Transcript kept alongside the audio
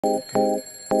Let's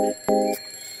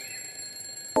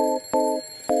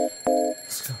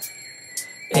go.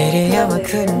 Hello, my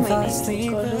name is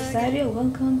Nicole Rosario.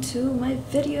 Welcome to my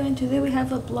video, and today we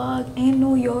have a vlog in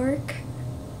New York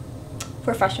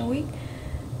for Fashion Week.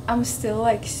 I'm still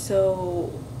like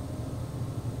so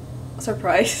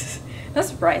surprised. Not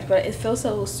surprised, but it feels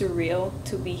so surreal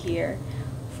to be here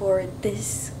for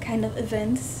this kind of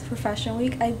events for Fashion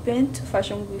Week. I've been to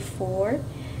Fashion Week before,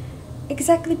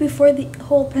 exactly before the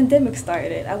whole pandemic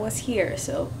started. I was here,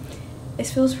 so it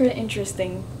feels pretty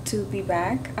interesting to be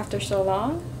back after so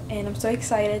long, and I'm so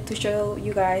excited to show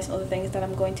you guys all the things that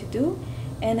I'm going to do,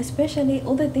 and especially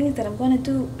all the things that I'm going to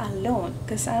do alone,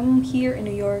 because I'm here in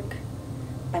New York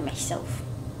by myself.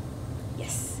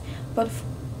 Yes, but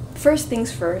first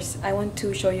things first, I want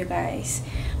to show you guys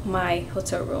my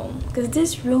hotel room, because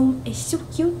this room is so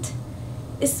cute.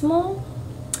 It's small.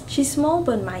 She's small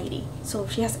but mighty, so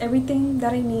she has everything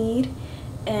that I need,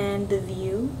 and the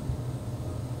view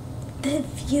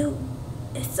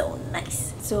is so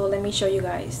nice. So let me show you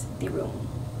guys the room.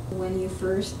 When you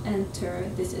first enter,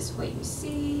 this is what you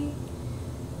see.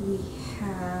 We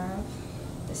have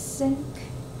the sink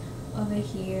over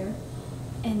here,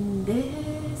 and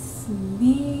this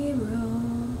mirror.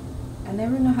 I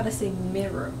never know how to say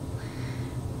mirror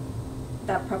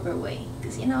that proper way,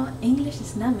 because you know, English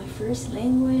is not my first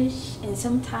language, and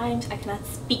sometimes I cannot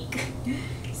speak.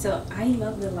 So I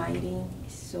love the lighting,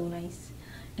 it's so nice.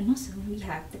 And also we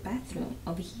have the bathroom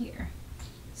over here.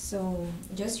 So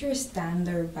just your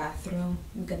standard bathroom.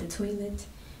 We got the toilet,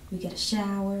 we got a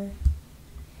shower.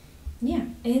 Yeah,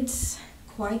 it's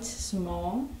quite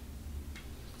small,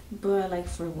 but like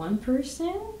for one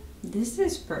person, this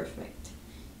is perfect.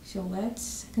 So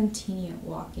let's continue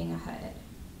walking ahead.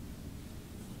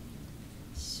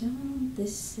 So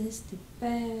this is the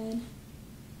bed,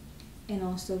 and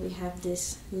also we have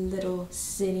this little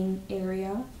sitting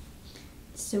area.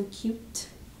 So cute.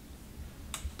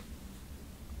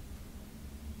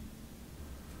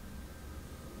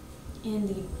 And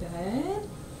the bed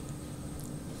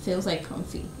feels like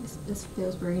comfy. This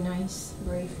feels very nice,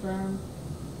 very firm.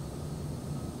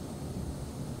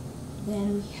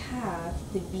 Then we have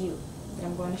the view that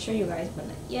I'm going to show you guys, but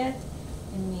not yet.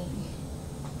 Let me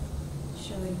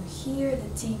show you here the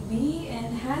TV, and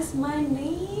it has my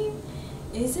name.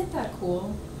 Isn't that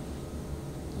cool?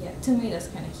 Yeah, to me that's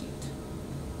kind of cute.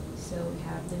 So we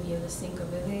have the view of the sink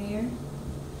over there.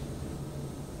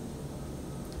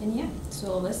 And yeah,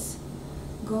 so let's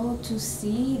go to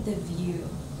see the view.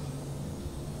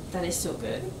 That is so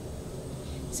good.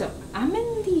 So I'm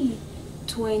in the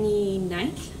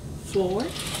 29th floor,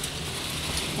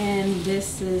 and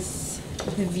this is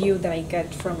the view that I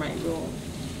get from my room.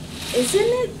 Isn't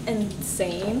it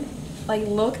insane? Like,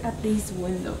 look at these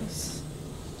windows.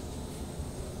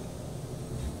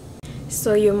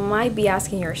 So you might be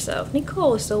asking yourself,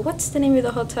 Nicole, so what's the name of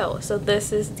the hotel? So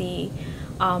this is the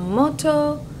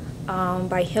Motto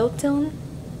by Hilton.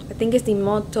 I think it's the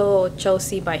Motto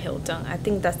Chelsea by Hilton. I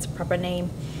think that's the proper name.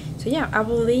 So yeah, I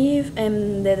will leave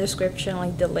in the description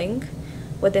like the link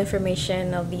with the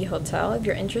information of the hotel if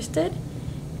you're interested.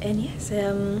 And yes,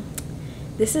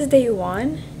 this is day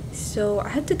one, so I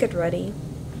had to get ready.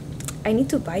 I need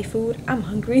to buy food. I'm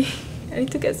hungry. I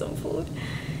need to get some food.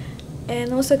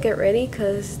 And also get ready,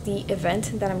 because the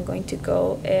event that I'm going to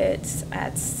go, it's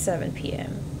at 7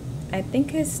 p.m. I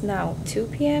think it's now 2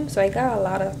 p.m. so I got a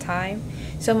lot of time.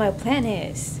 So my plan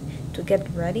is to get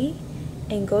ready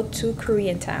and go to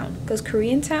Koreatown, because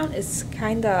Koreatown is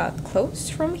kind of close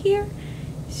from here.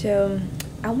 So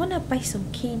I want to buy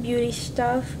some key beauty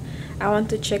stuff. I want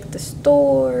to check the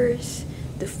stores,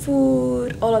 the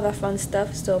food, all of that fun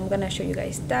stuff. So I'm gonna show you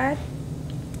guys that.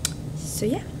 So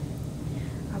yeah,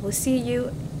 we'll see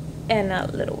you in a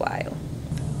little while.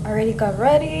 I already got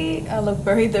ready. I look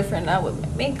very different now with my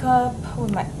makeup,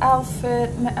 with my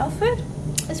outfit. My outfit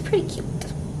is pretty cute.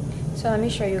 So let me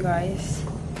show you guys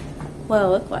what I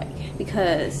look like,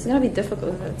 because it's gonna be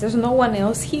difficult. There's no one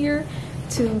else here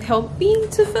to help me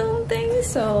to film things.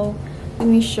 So let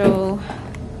me show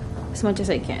as much as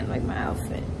I can, like my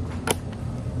outfit.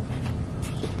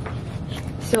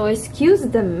 So excuse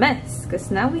the mess, because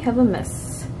now we have a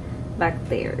mess back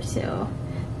there. So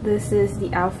this is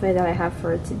the outfit that I have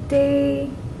for today.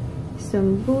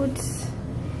 Some boots.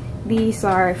 These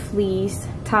are fleece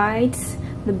tights,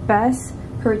 the best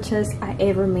purchase I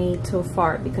ever made so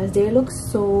far, because they look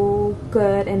so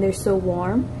good and they're so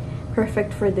warm,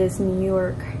 perfect for this New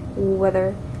York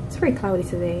weather. It's very cloudy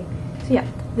today. So yeah,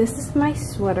 this is my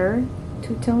sweater,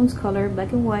 two tones color,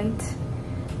 black and white.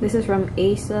 This is from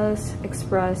ASOS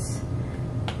Express.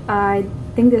 I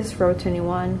think this is Row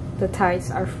 21. The tights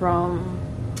are from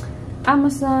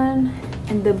Amazon,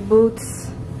 and the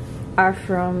boots are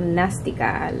from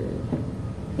Nastigal.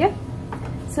 Yeah,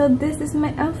 so this is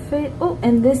my outfit. Oh,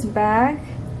 and this bag,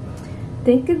 I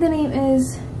think the name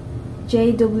is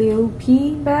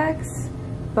JWP bags,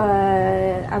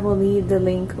 but I will leave the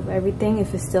link of everything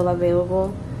if it's still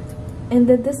available in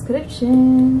the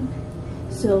description.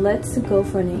 So let's go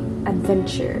for an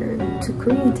adventure to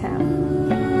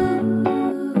Koreatown.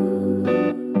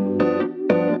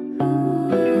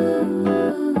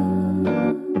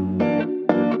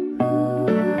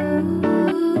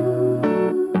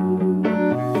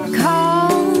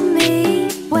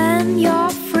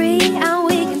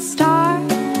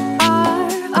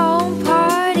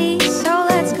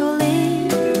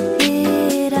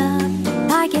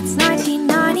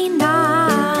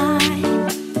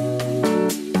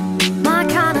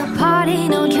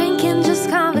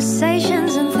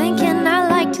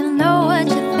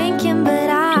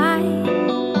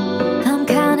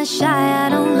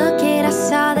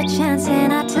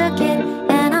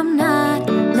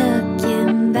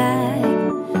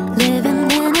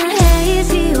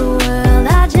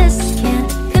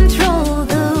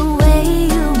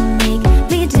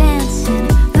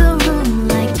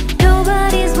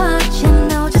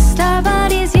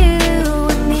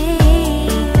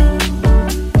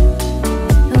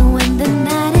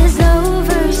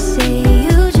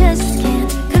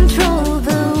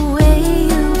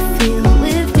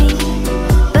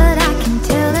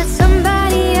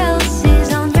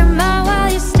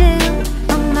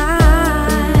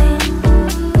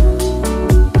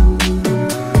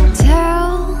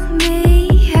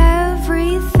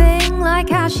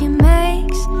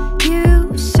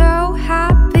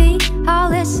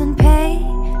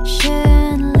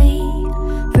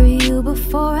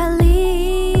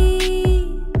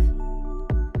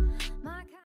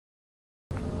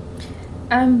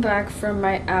 I'm back from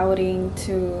my outing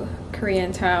to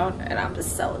Koreatown and I'm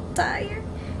just so tired.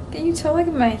 Can you tell, like,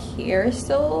 my hair is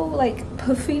so like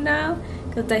puffy now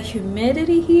because the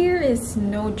humidity here is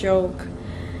no joke.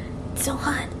 It's so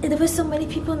hot and there were so many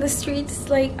people in the streets.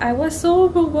 Like, I was so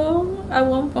overwhelmed at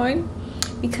one point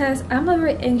because I'm a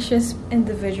very anxious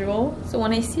individual, so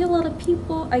when I see a lot of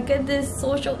people I get this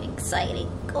social anxiety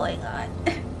going on.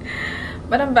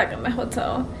 But I'm back at my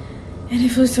hotel and it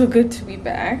feels so good to be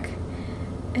back.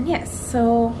 And yes,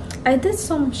 so I did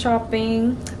some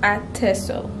shopping at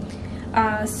Teso.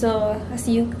 So as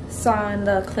you saw in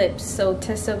the clips, so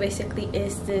Teso basically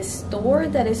is this store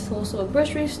that is also a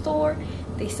grocery store.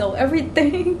 They sell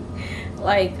everything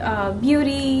like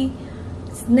beauty,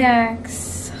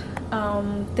 snacks,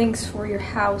 things for your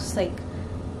house like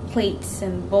plates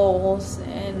and bowls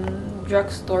and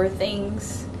drugstore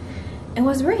things. It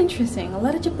was very interesting. A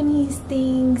lot of Japanese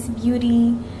things,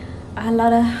 beauty, a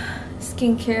lot of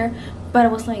skincare, but I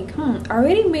was like, I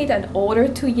already made an order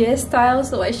to YesStyle,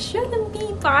 so I shouldn't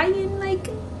be buying like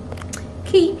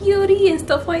K-beauty and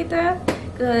stuff like that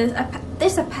because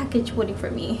there's a package waiting for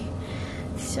me.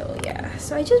 So yeah,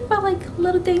 so I just bought like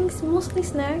little things, mostly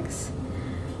snacks.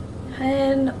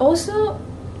 And also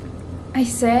I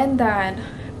said that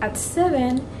at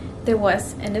 7 there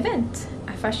was an event,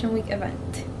 a fashion week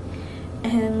event,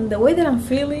 and the way that I'm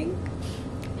feeling,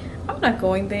 I'm not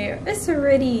going there. It's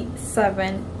already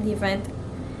 7, the event.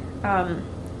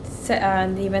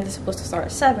 The event is supposed to start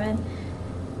at 7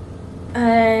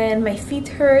 and my feet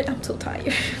hurt. I'm so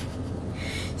tired.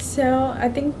 So I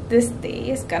think this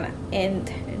day is gonna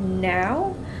end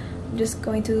now. I'm just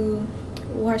going to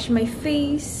wash my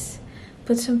face,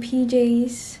 put some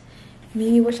PJs,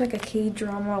 maybe watch like a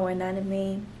K-drama or an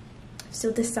anime.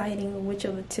 Still deciding which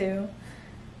of the two.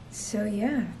 So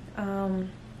yeah,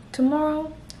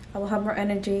 tomorrow I will have more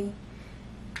energy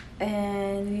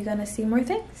and we're gonna see more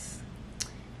things.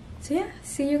 So yeah,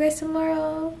 see you guys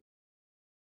tomorrow.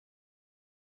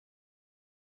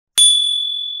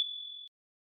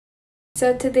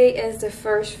 So today is the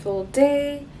first full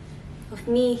day of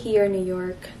me here in New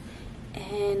York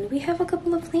and we have a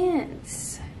couple of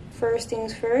plans. First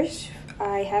things first,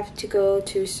 I have to go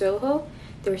to Soho.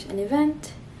 There's an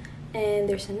event and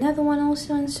there's another one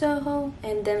also in Soho,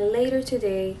 and then later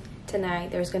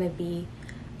tonight there's gonna be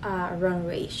a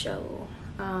runway show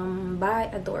by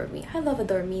Adore Me. I love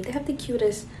Adore Me. They have the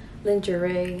cutest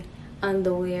lingerie,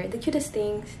 underwear, the cutest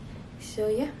things. So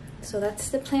yeah, so that's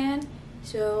the plan.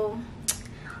 So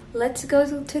let's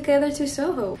go together to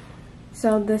Soho.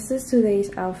 So this is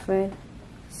today's outfit.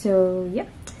 So yeah,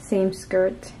 same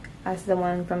skirt as the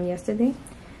one from yesterday.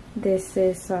 This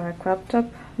is a crop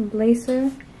top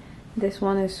blazer. This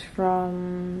one is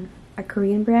from a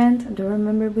Korean brand. I don't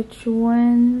remember which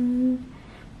one,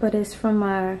 but it's from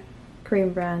a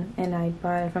Korean brand, and I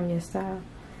bought it from YesStyle.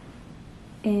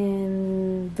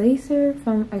 And blazer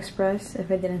from Express, if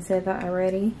I didn't say that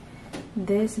already.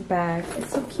 This bag is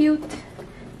so cute.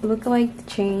 Look like the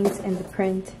chains and the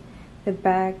print. The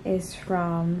bag is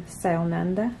from Style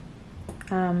Nanda,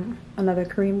 another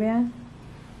Korean brand.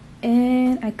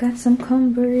 And I got some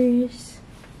Converse.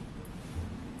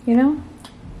 You know,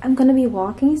 I'm gonna be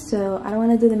walking, so I don't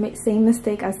want to do the same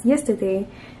mistake as yesterday,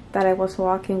 that I was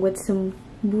walking with some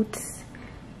boots,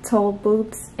 tall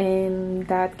boots, and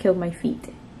that killed my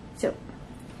feet. So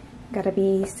gotta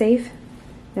be safe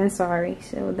than sorry.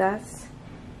 So that's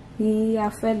the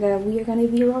outfit that we are gonna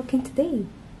be rocking today.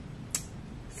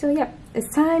 So yeah,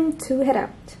 it's time to head out.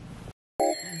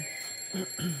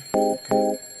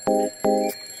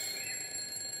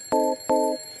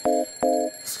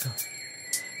 Let's go.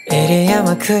 8 AM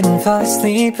I couldn't fall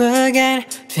asleep again.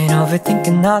 Been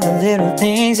overthinking all the little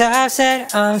things I've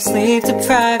said. I'm sleep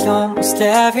deprived almost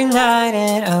every night,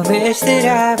 and I wish that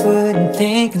I wouldn't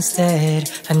think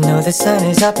instead. I know the sun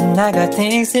is up and I got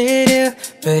things to do,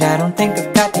 but I don't think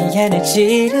I've got the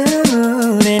energy to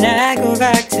move. And I go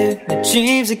back to my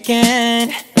dreams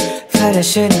again, but I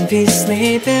shouldn't be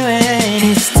sleeping when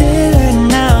it's daylight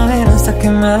now and I'm stuck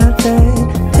in my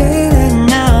bed. Daylight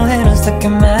now and I'm stuck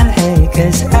in my head,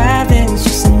 'cause I've been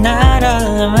stressing out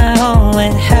all on my own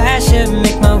when I should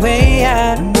make my way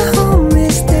out. Home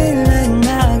is daylight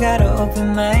now, gotta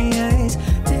open my eyes.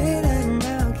 Daylight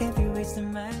now, can't be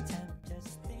wasting my time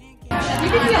just thinking.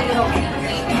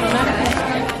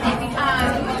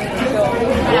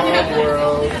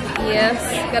 Yes,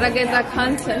 gotta get that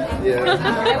content. Yeah.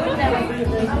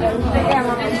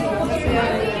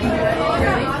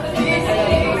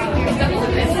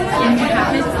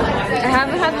 I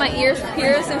haven't had my ears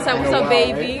pierced since I was a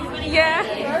baby. Yeah.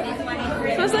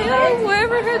 So I was like, oh,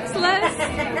 whatever hurts less.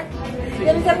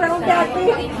 Yo ni te pregunté a ti.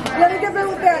 Yo ni te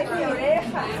pregunté a ti.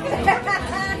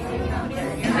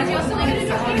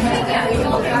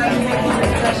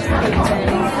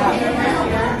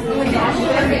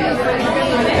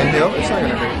 Inhale, it's not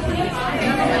gonna hurt.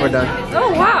 We're done.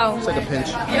 Oh, wow. It's like a pinch.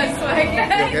 You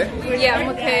okay? Yeah, I'm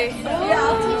okay.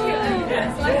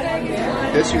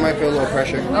 This, you might feel a little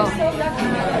pressure. Oh.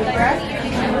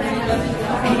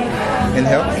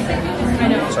 Inhale.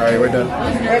 Sorry, we're done.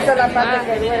 Esa es la parte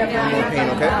que duele. No more pain,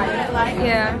 okay?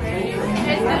 Yeah.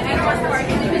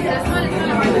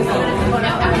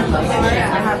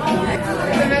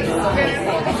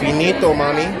 Finito,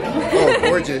 mommy. Oh,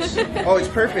 gorgeous. Oh, it's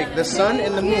perfect. The sun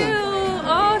and the moon. Cute.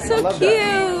 Oh, so love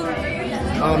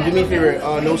cute. Do me a favor.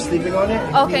 No sleeping on it.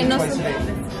 Okay, no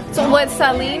sleeping. So what,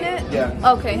 saline it?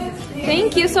 Yeah. Okay.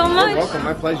 Thank you so much. You're welcome.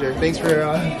 My pleasure. Thanks for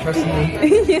trusting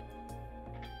me.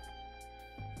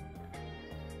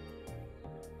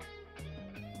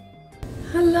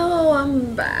 Hello,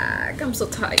 I'm back. I'm so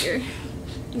tired.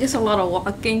 Just a lot of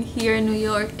walking here in New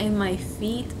York, and my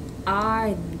feet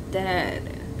are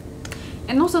dead.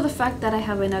 And also the fact that I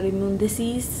have an autoimmune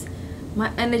disease,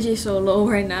 my energy is so low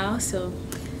right now, so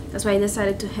that's why I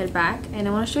decided to head back. And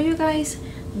I want to show you guys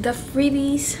the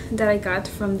freebies that I got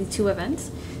from the two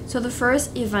events. So the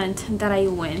first event that I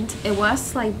went, it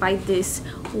was like by this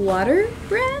water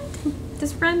brand,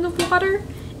 this brand of water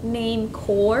named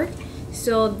Core.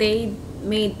 So they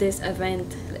made this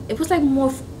event, it was like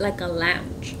more like a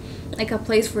lounge, like a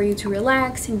place for you to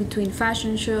relax in between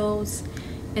fashion shows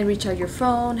and recharge your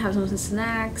phone, have some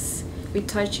snacks,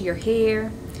 retouch your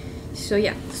hair. So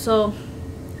yeah, so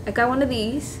I got one of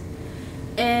these,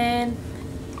 and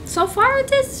so far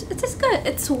it is good.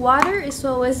 It's water,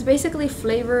 so it's basically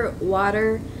flavored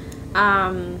water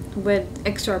with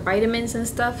extra vitamins and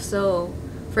stuff. So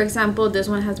for example, this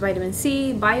one has vitamin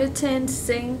C, biotin,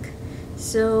 zinc,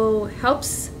 so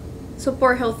helps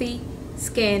support healthy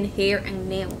skin, hair, and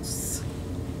nails.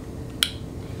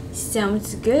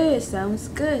 Sounds good, sounds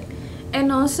good.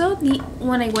 And also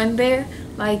when I went there,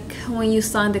 like when you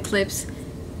saw in the clips,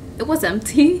 it was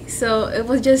empty. So it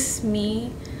was just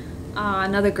me,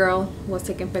 another girl was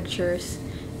taking pictures,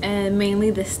 and mainly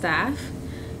the staff.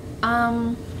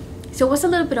 So it was a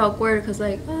little bit awkward because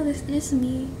like, oh, this is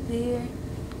me there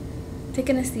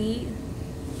taking a seat,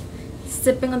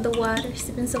 sipping on the water,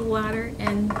 sipping some water.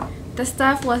 And the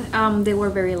staff was they were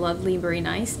very lovely, very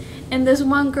nice. And this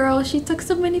one girl, she took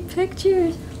so many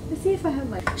pictures. Let's see if I have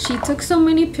like, she took so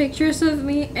many pictures of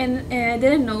me, and I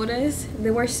didn't notice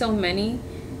there were so many.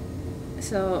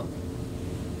 So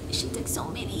she took so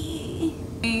many.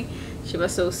 She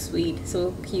was so sweet,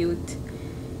 so cute.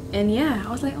 And yeah, I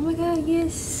was like, oh my god,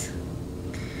 yes.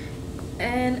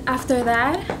 And after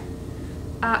that,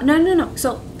 no.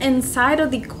 So inside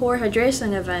of the Core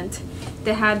Hydration event,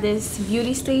 they had this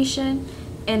beauty station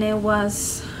and it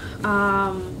was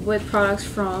with products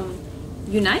from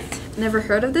Unite. Never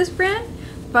heard of this brand,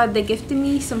 but they gifted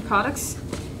me some products.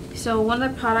 So one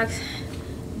of the products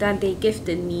that they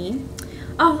gifted me,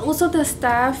 also the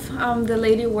staff, the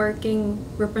lady working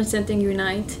representing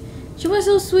Unite, she was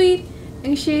so sweet,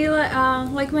 and she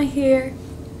liked my hair.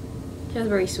 She was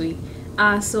very sweet.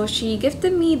 So she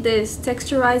gifted me this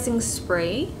texturizing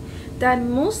spray that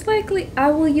most likely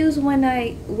I will use when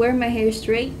I wear my hair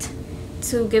straight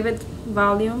to give it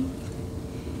volume.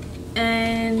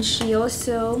 And she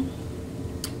also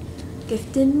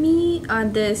gifted me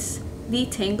this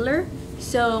detangler.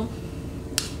 So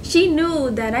she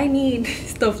knew that I need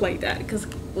stuff like that, because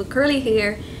with curly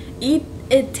hair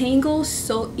it tangles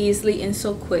so easily and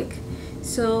so quick.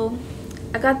 So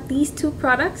I got these two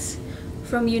products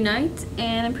from Unite,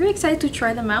 and I'm pretty excited to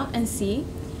try them out and see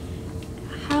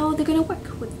how they're gonna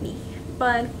work with me.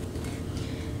 But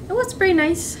it was very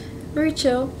nice, very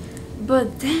chill.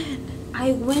 But then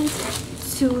I went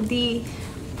to the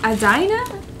Adina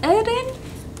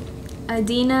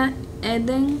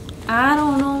Eden. I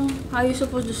don't know how you're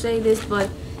supposed to say this, but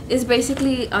it's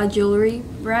basically a jewelry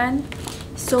brand.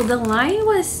 So the line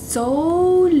was so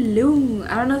long.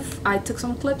 I don't know if I took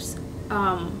some clips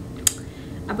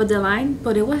about the line,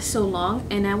 but it was so long,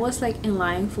 and I was like in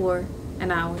line for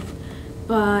an hour.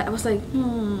 But I was like,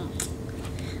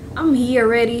 I'm here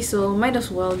already, so might as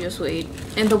well just wait.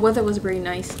 And the weather was very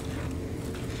nice,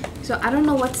 so I don't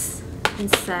know what's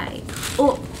inside.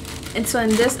 Oh, and so in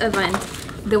this event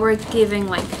they were giving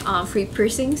like free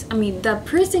piercings. I mean, the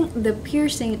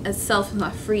piercing itself is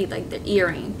not free, like the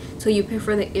earring. So you pay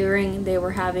for the earring, they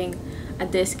were having a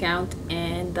discount,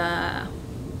 and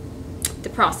the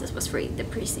process was free, the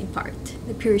piercing part,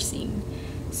 the piercing.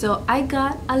 So I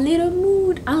got a little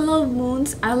moon. I love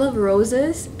moons, I love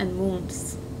roses and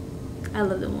moons. I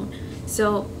love the moon,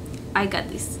 so I got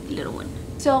this little one.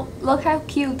 So look how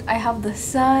cute. I have the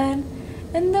sun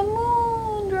and the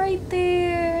moon right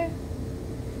there.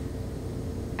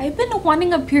 I've been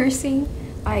wanting a piercing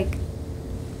like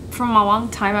from a long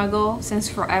time ago, since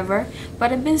forever,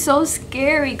 but I've been so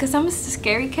scary because I'm a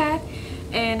scary cat,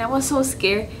 and I was so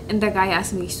scared. And the guy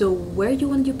asked me, so where you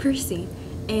want your piercing?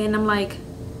 And I'm like,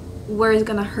 where is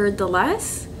gonna hurt the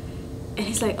less? And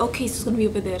he's like, okay, so it's gonna be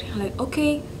over there. I'm like,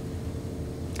 okay,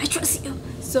 I trust you.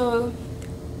 So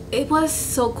it was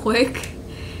so quick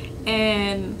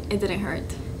and it didn't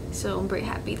hurt, so I'm very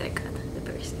happy that I got the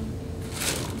piercing.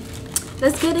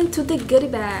 Let's get into the goodie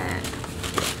bag.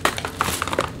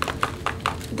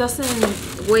 It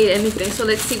doesn't weigh anything, so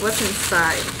let's see what's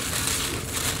inside.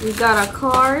 We got a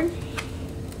card.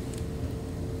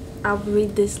 I'll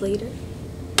read this later.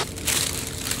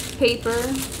 Paper,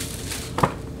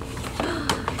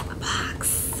 a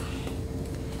box,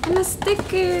 and a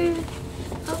sticker.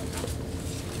 Oh.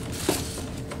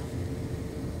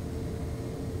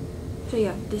 So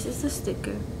yeah, this is the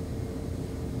sticker.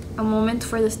 A moment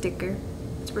for the sticker.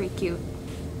 It's very cute.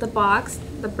 The box,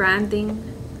 the branding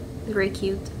is very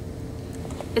cute.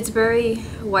 It's very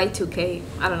Y2K.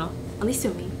 I don't know, at least to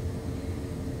me.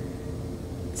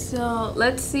 So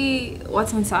let's see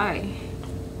what's inside.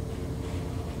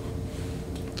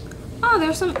 Oh,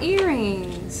 there's some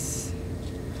earrings.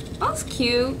 That's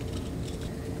cute.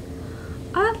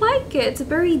 I like it. It's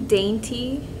very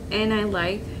dainty, and I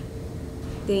like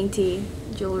dainty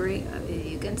jewelry. I mean,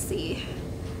 you can see.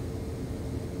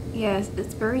 Yes,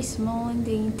 it's very small and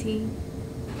dainty,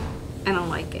 and I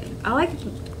like it. I like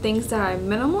things that are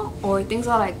minimal, or things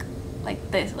that are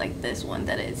like this one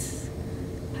that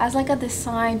has like a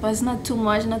design, but it's not too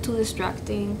much, not too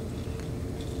distracting.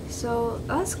 So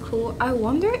that's cool. I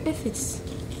wonder if it's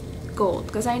gold,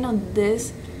 because I know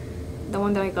this, the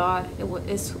one that I got,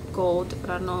 it's gold, but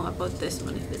I don't know about this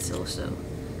one if it's also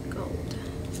gold.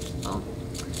 Oh,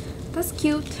 that's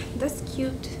cute. That's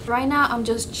cute. Right now I'm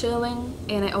just chilling,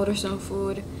 and I ordered some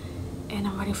food, and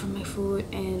I'm waiting for my food.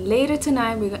 And later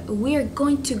tonight we are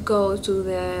going to go to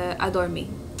the Adore Me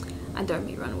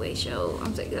runway show.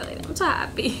 I'm so excited. I'm so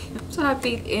happy. I'm so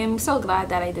happy. I'm so glad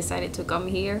that I decided to come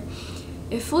here.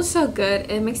 It feels so good.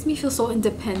 It makes me feel so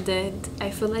independent.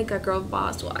 I feel like a girl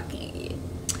boss walking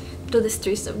through the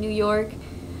streets of New York.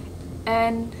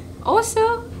 And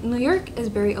also, New York is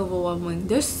very overwhelming.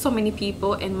 There's so many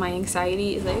people, and my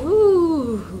anxiety is like,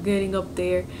 ooh, getting up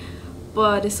there.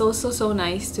 But it's also so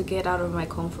nice to get out of my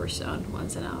comfort zone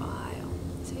once in a while.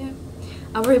 So yeah,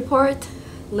 I'll report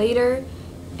later,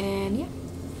 and yeah,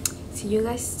 see you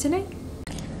guys tonight.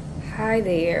 Hi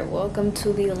there, welcome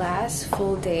to the last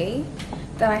full day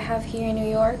that I have here in New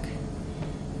York.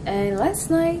 And last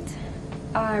night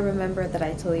I remember that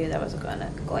I told you that I was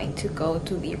going to go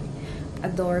to the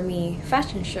Adore Me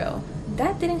fashion show.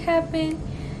 That didn't happen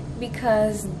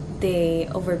because they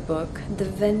overbooked the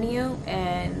venue,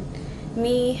 and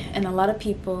me and a lot of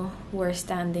people were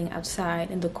standing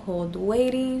outside in the cold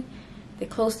waiting. They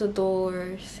closed the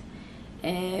doors,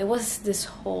 and it was this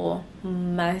whole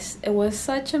mess. It was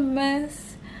such a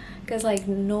mess because like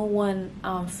no one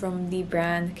from the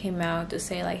brand came out to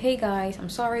say like, hey guys, I'm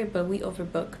sorry, but we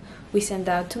overbooked. We sent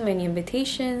out too many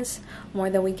invitations, more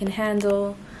than we can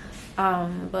handle.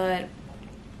 But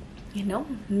you know,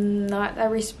 not a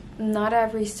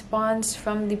response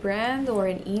from the brand or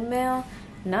an email,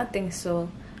 nothing. So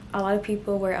a lot of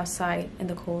people were outside in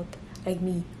the cold like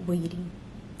me, waiting.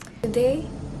 Today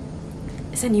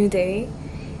is a new day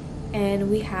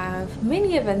and we have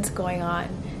many events going on.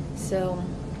 So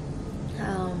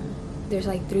there's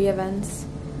like 3 events.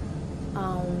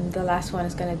 The last one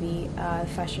is gonna be a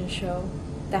fashion show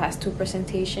that has 2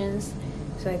 presentations.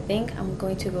 So I think I'm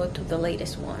going to go to the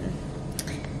latest one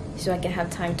so I can have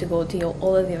time to go to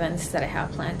all of the events that I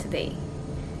have planned today.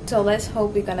 So let's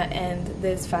hope we're gonna end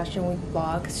this fashion week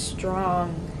vlog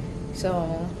strong.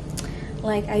 So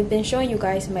like I've been showing you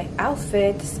guys my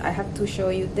outfits, I have to show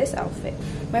you this outfit.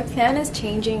 My plan is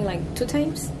changing like 2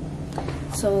 times.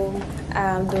 So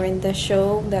during the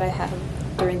show that I have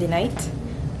during the night,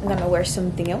 I'm gonna wear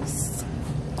something else.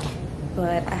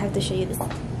 But I have to show you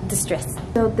this dress.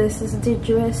 So this is the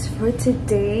dress for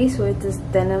today. So it's this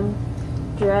denim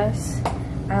dress.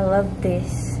 I love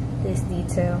this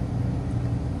detail.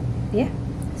 Yeah,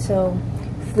 so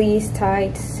fleece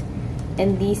tights,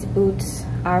 and these boots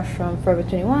are from Forever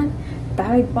 21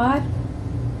 that I bought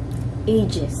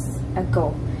ages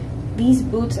ago. These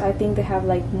boots, I think they have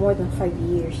like more than 5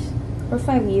 years, or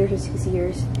 5 years or 6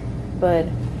 years, but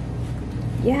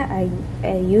yeah,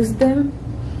 I use them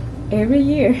every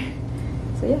year.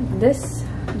 So yeah, this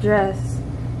dress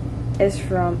is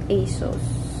from ASOS.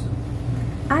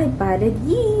 I bought it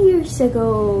years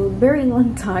ago, very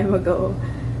long time ago,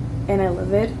 and I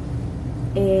love it.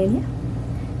 And yeah,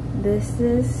 this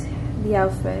is the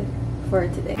outfit for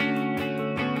today.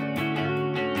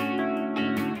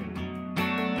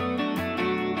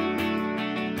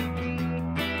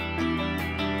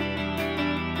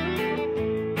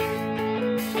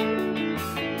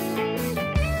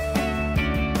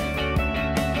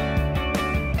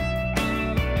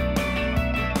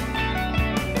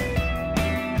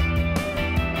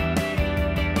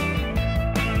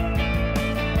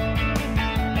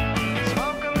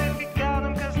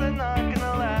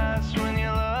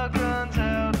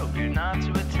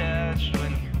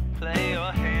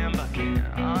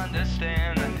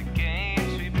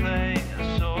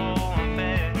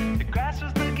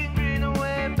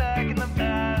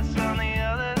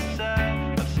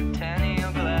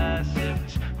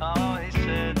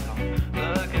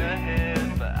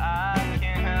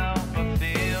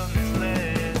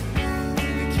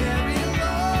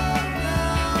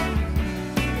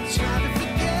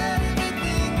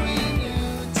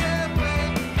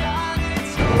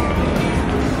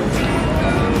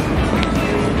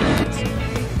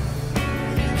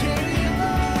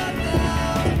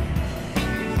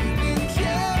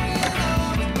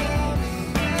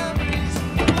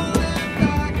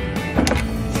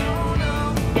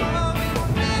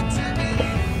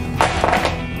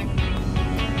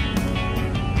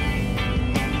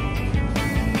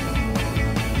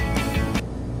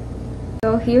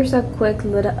 So here's a quick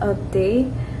little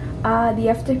update. The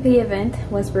afterpay event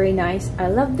was very nice. I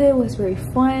loved it. It was very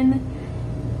fun.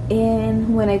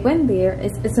 And when I went there,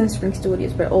 it's in Spring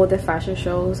Studios where all the fashion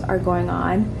shows are going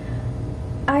on.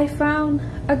 I found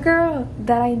a girl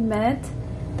that I met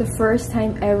the first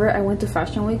time ever I went to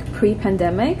Fashion Week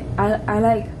pre-pandemic. I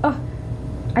like, oh,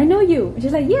 I know you.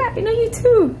 She's like, yeah, I know you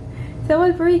too. So it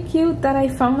was very cute that I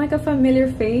found like a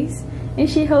familiar face. And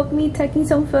she helped me taking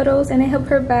some photos, and I helped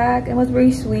her back. It was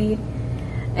very sweet,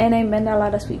 and I met a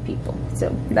lot of sweet people,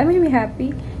 so that made me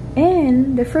happy.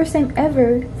 And the first time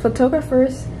ever,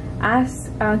 photographers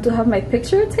asked to have my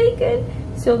picture taken,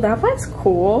 so that was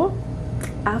cool.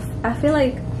 I feel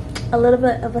like a little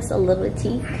bit of a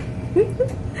celebrity.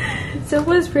 So it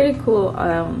was pretty cool.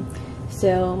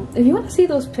 So if you want to see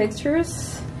those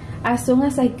pictures, as soon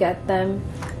as I get them,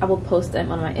 I will post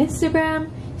them on my Instagram,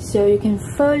 so you can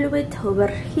follow it over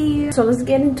here. So let's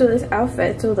get into this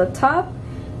outfit. So the top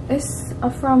is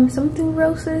from Something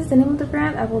Roses, the name of the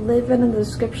brand. I will leave it in the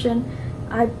description.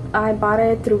 I bought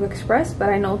it through Express, but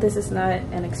I know this is not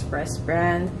an Express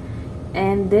brand.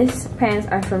 And these pants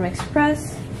are from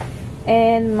Express.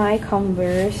 And my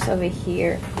Converse over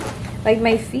here. Like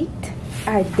my feet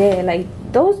are dead. Like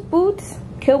those boots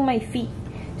kill my feet.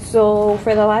 So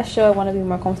for the last show, I want to be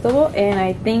more comfortable, and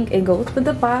I think it goes with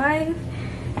the vibe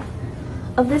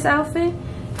of this outfit.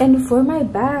 And for my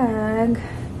bag,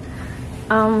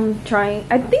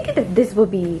 I think that this will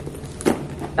be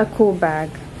a cool bag.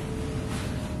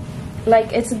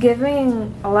 Like, it's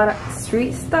giving a lot of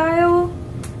street style,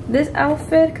 this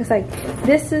outfit, because like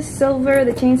this is silver,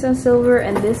 the chains are silver,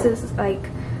 and this is like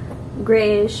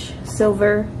grayish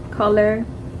silver color.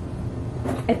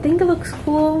 I think it looks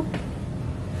cool,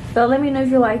 but let me know if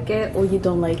you like it or you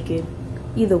don't like it.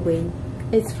 Either way,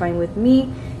 it's fine with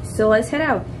me. So let's head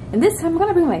out, and this time I'm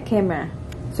gonna bring my camera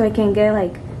so I can get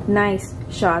like nice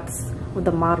shots with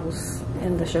the models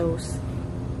in the shows,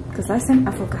 because last time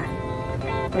I forgot.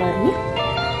 But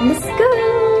yeah, let's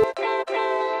go.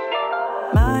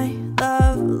 My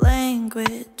love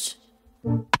language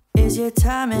is your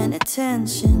time and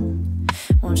attention.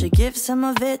 Won't you give some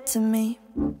of it to me?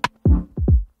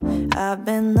 I've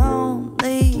been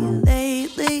lonely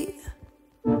lately,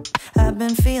 I've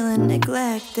been feeling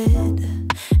neglected,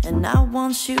 and I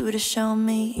want you to show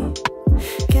me.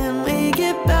 Can we